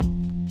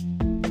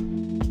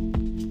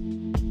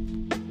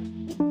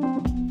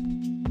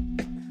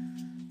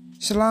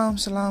Shalom,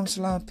 shalom,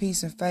 shalom,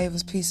 peace and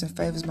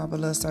favors, my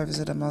beloved servants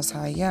of the Most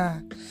High Yah,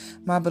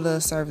 my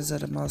beloved servants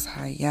of the Most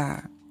High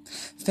Yah.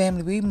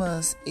 Family, we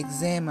must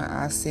examine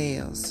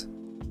ourselves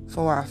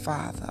for our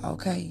Father,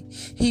 okay?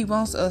 He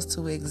wants us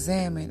to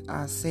examine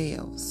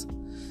ourselves.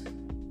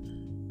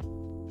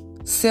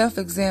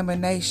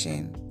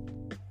 Self-examination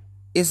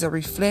is a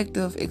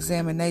reflective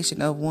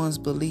examination of one's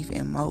belief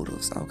and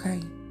motives,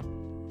 okay?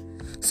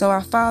 So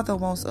our Father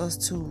wants us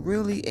to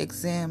really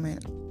examine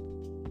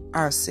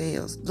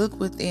ourselves, look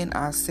within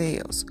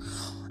ourselves,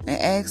 and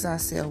ask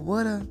ourselves,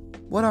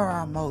 what are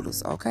our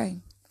motives, okay?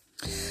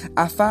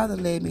 Our Father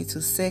led me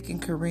to 2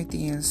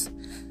 Corinthians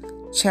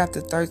chapter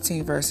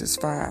 13, verses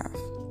 5.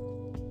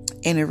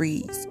 And it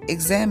reads,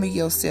 examine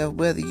yourself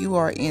whether you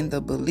are in the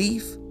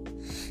belief.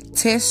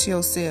 Test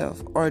yourself,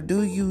 or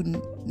do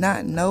you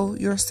not know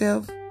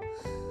yourself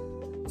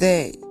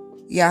that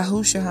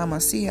Yahushua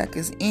HaMashiach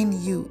is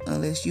in you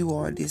unless you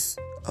are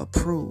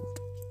disapproved?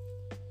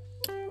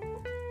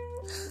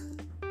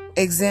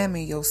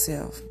 Examine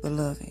yourself,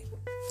 beloved.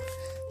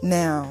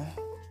 Now,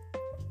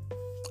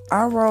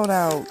 I wrote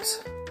out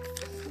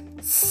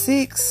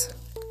 6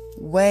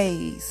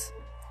 ways,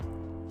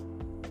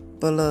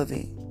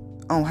 beloved,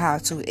 on how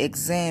to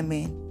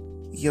examine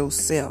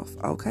yourself,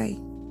 okay?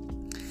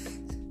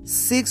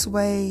 6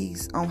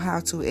 ways on how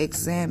to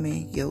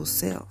examine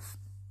yourself.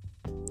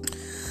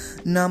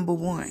 Number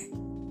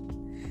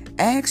 1,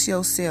 ask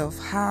yourself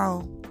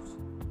how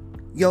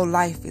your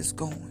life is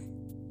going.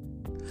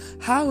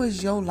 How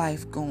is your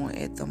life going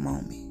at the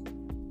moment?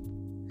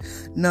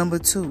 Number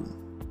 2,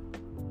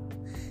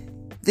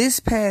 this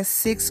past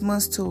 6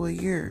 months to a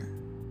year,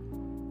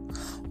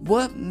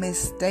 what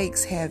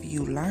mistakes have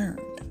you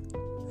learned?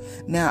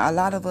 Now, a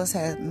lot of us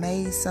have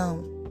made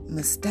some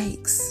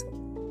mistakes,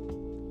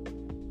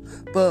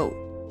 but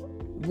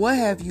what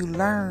have you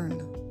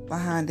learned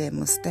behind that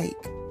mistake?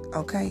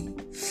 Okay?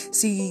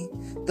 See,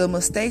 the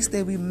mistakes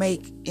that we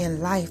make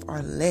in life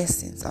are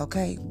lessons,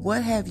 okay?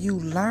 What have you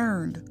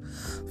learned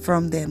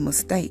from that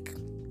mistake?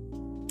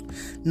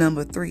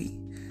 Number 3,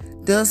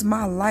 does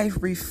my life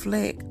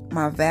reflect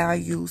my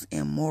values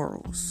and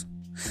morals?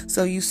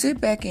 So you sit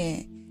back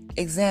and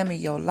examine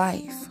your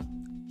life.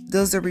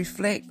 Does it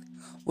reflect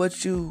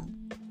what you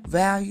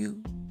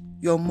value,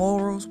 your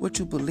morals, what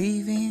you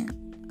believe in?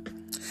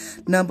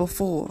 Number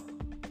 4,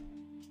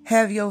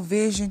 have your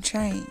vision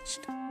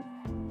changed?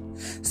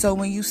 So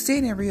when you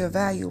sit and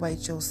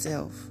reevaluate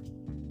yourself,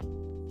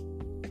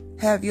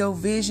 have your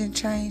vision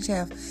changed?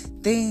 Have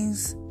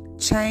things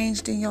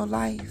changed in your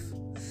life?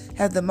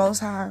 Have the Most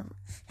High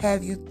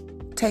have you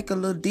take a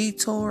little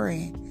detour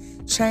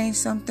and change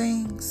some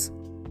things?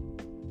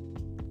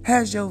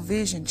 Has your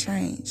vision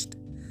changed?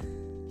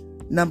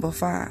 Number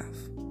 5,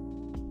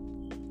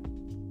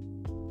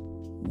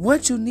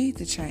 what you need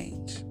to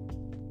change?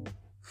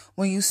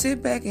 When you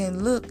sit back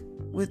and look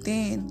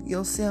within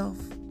yourself,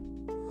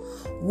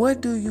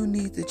 what do you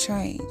need to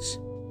change?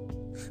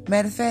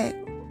 Matter of fact,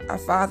 our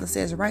Father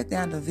says, write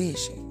down the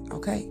vision,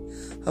 okay?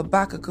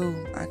 Habakkuk,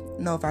 I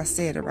know if I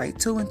said it right,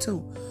 2 and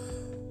 2.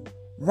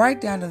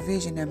 Write down the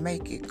vision and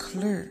make it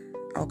clear,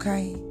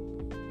 okay?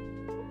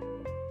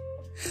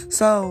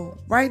 So,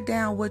 write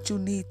down what you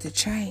need to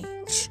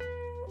change,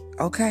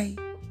 okay?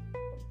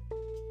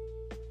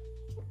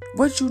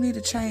 What you need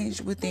to change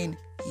within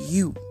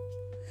you.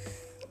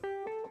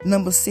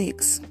 Number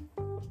 6,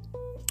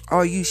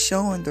 are you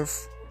showing the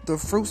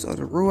fruits of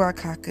the Ruach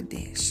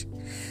HaKodesh?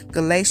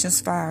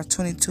 Galatians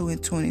 5:22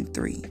 and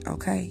 23,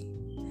 okay?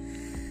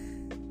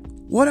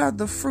 What are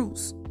the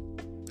fruits?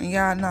 And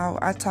y'all know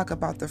I talk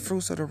about the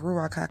fruits of the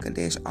Ruach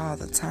HaKodesh all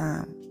the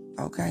time,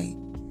 okay?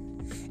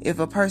 If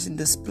a person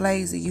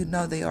displays it, you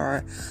know they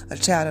are a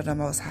child of the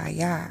Most High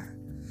Yah.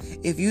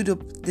 If you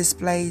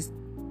display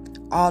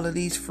all of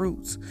these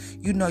fruits,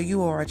 you know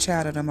you are a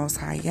child of the Most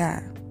High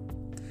Yah.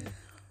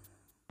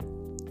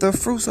 The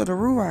fruits of the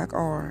Ruach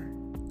are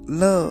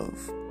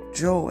love,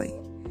 joy,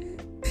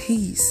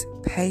 peace,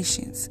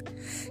 patience,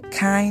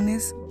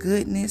 kindness,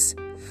 goodness,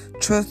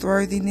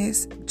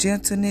 trustworthiness,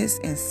 gentleness,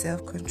 and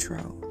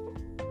self-control.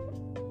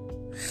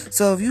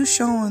 So if you're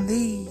showing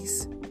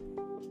these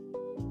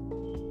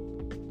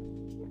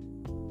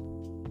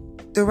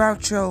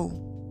throughout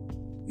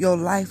your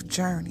life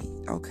journey,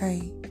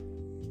 okay?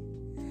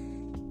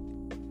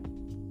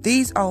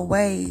 These are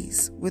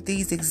ways, with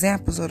these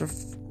examples of the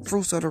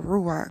fruits of the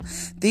Ruach,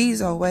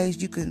 these are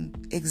ways you can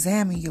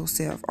examine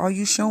yourself. Are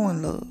you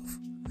showing love?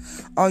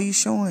 Are you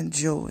showing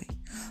joy?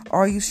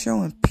 Are you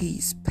showing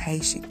peace,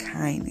 patience,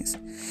 kindness,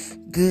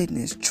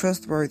 goodness,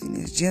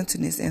 trustworthiness,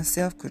 gentleness, and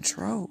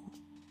self-control?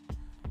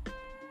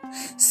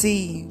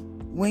 See,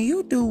 when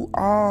you do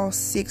all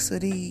 6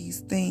 of these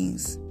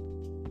things,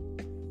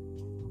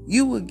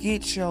 you will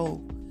get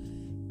your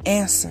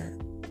answer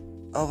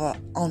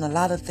on a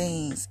lot of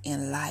things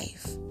in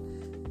life.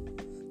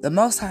 The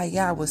Most High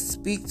Yah will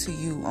speak to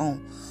you on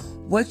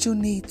what you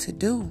need to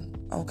do,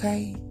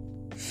 okay?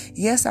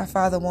 Yes, our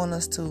Father wants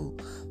us to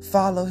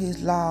follow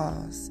His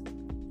laws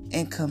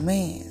and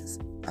commands,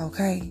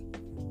 okay?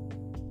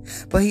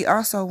 But He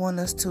also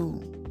wants us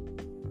to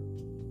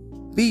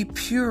Be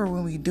pure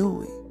when we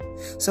do it.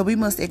 So we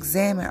must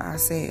examine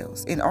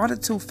ourselves in order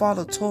to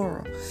follow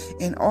Torah,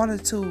 in order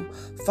to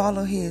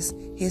follow his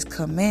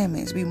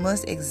commandments. We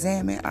must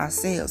examine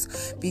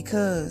ourselves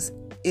because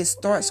it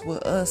starts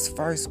with us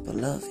first,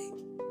 beloved.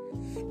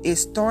 It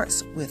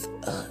starts with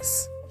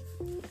us.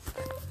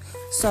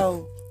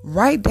 So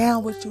write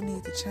down what you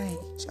need to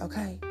change,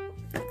 okay?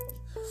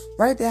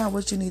 Write down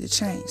what you need to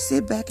change.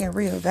 Sit back and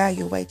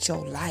reevaluate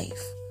your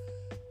life,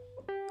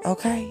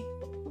 okay?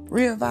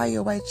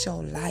 Reevaluate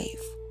your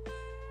life.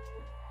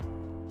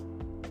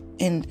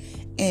 And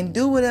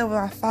do whatever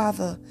our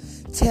Father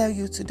tell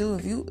you to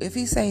do. If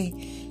he say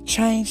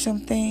change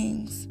some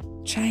things,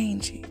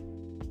 change it.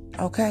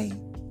 Okay?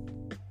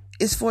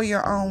 It's for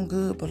your own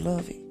good,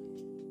 beloved.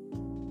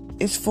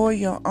 It's for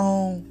your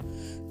own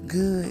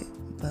good,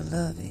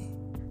 beloved.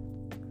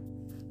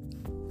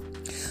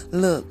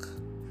 Look,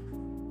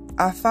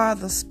 our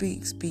Father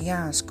speaks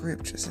beyond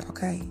scriptures,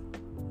 okay?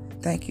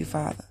 Thank you,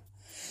 Father.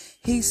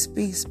 He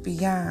speaks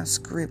beyond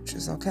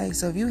scriptures, okay?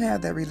 So if you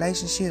have that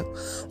relationship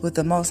with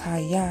the Most High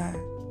Yah,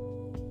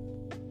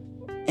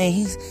 and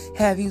He's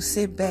have you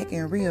sit back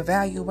and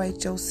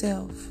reevaluate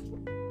yourself,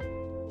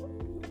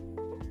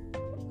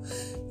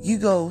 you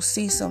go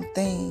see some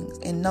things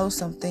and know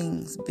some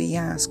things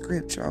beyond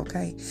scripture,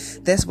 okay?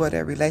 That's where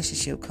that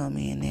relationship come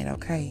in at,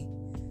 okay?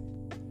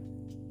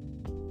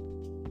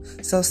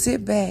 So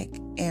sit back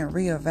and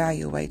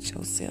reevaluate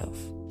yourself,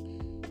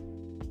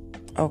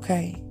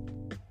 okay?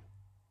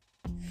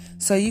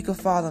 So you can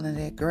fall under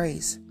that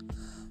grace,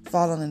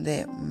 fall under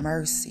that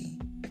mercy,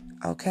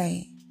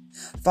 okay?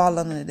 Fall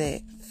under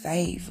that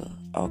favor,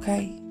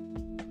 okay?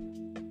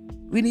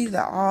 We need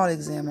to all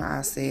examine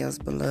ourselves,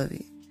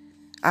 beloved.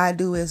 I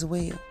do as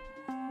well,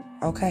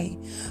 okay?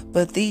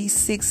 But these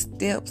 6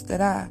 steps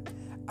that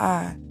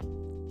I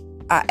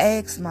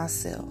ask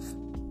myself,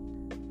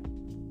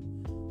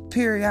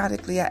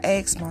 periodically I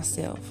ask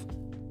myself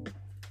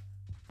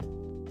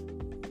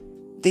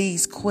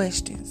these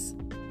questions.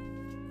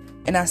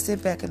 And I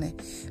sit back and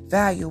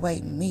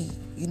evaluate me.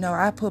 You know,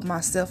 I put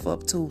myself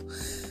up to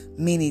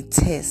many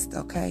tests,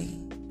 okay?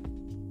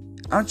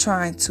 I'm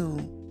trying to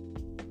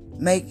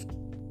make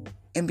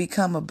and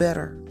become a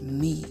better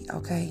me,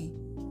 okay?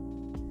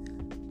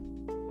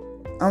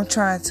 I'm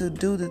trying to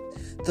do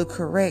the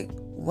correct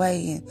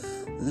way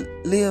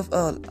and live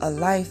a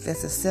life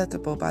that's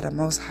acceptable by the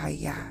Most High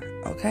Yah,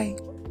 okay?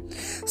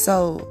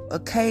 So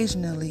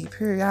occasionally,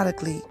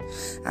 periodically,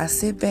 I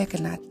sit back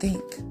and I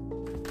think.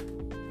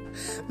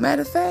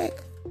 Matter of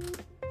fact,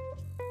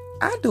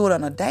 I do it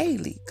on a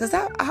daily because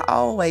I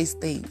always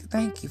think.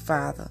 Thank you,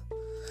 Father.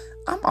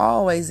 I'm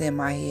always in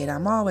my head.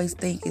 I'm always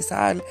thinking.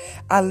 So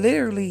I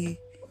literally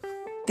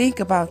think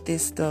about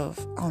this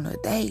stuff on a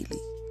daily.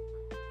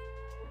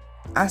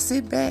 I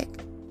sit back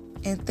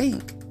and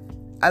think.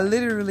 I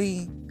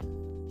literally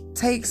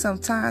take some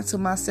time to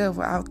myself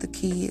without the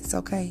kids,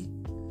 okay?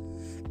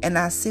 And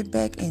I sit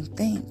back and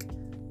think.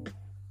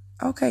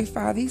 Okay,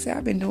 Father, he said,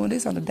 I've been doing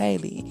this on a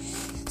daily.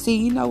 See,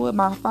 you know what?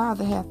 My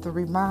Father had to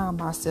remind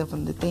myself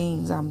of the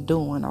things I'm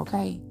doing,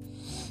 okay?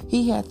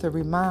 He had to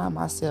remind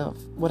myself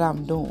what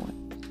I'm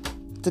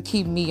doing to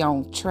keep me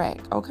on track,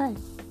 okay?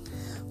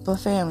 But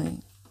family,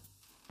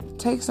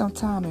 take some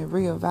time and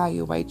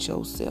reevaluate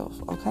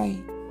yourself, okay?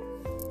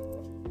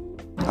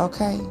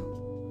 Okay?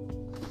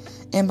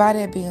 And by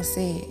that being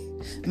said,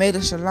 may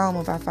the shalom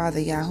of our Father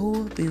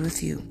Yahuwah be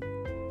with you.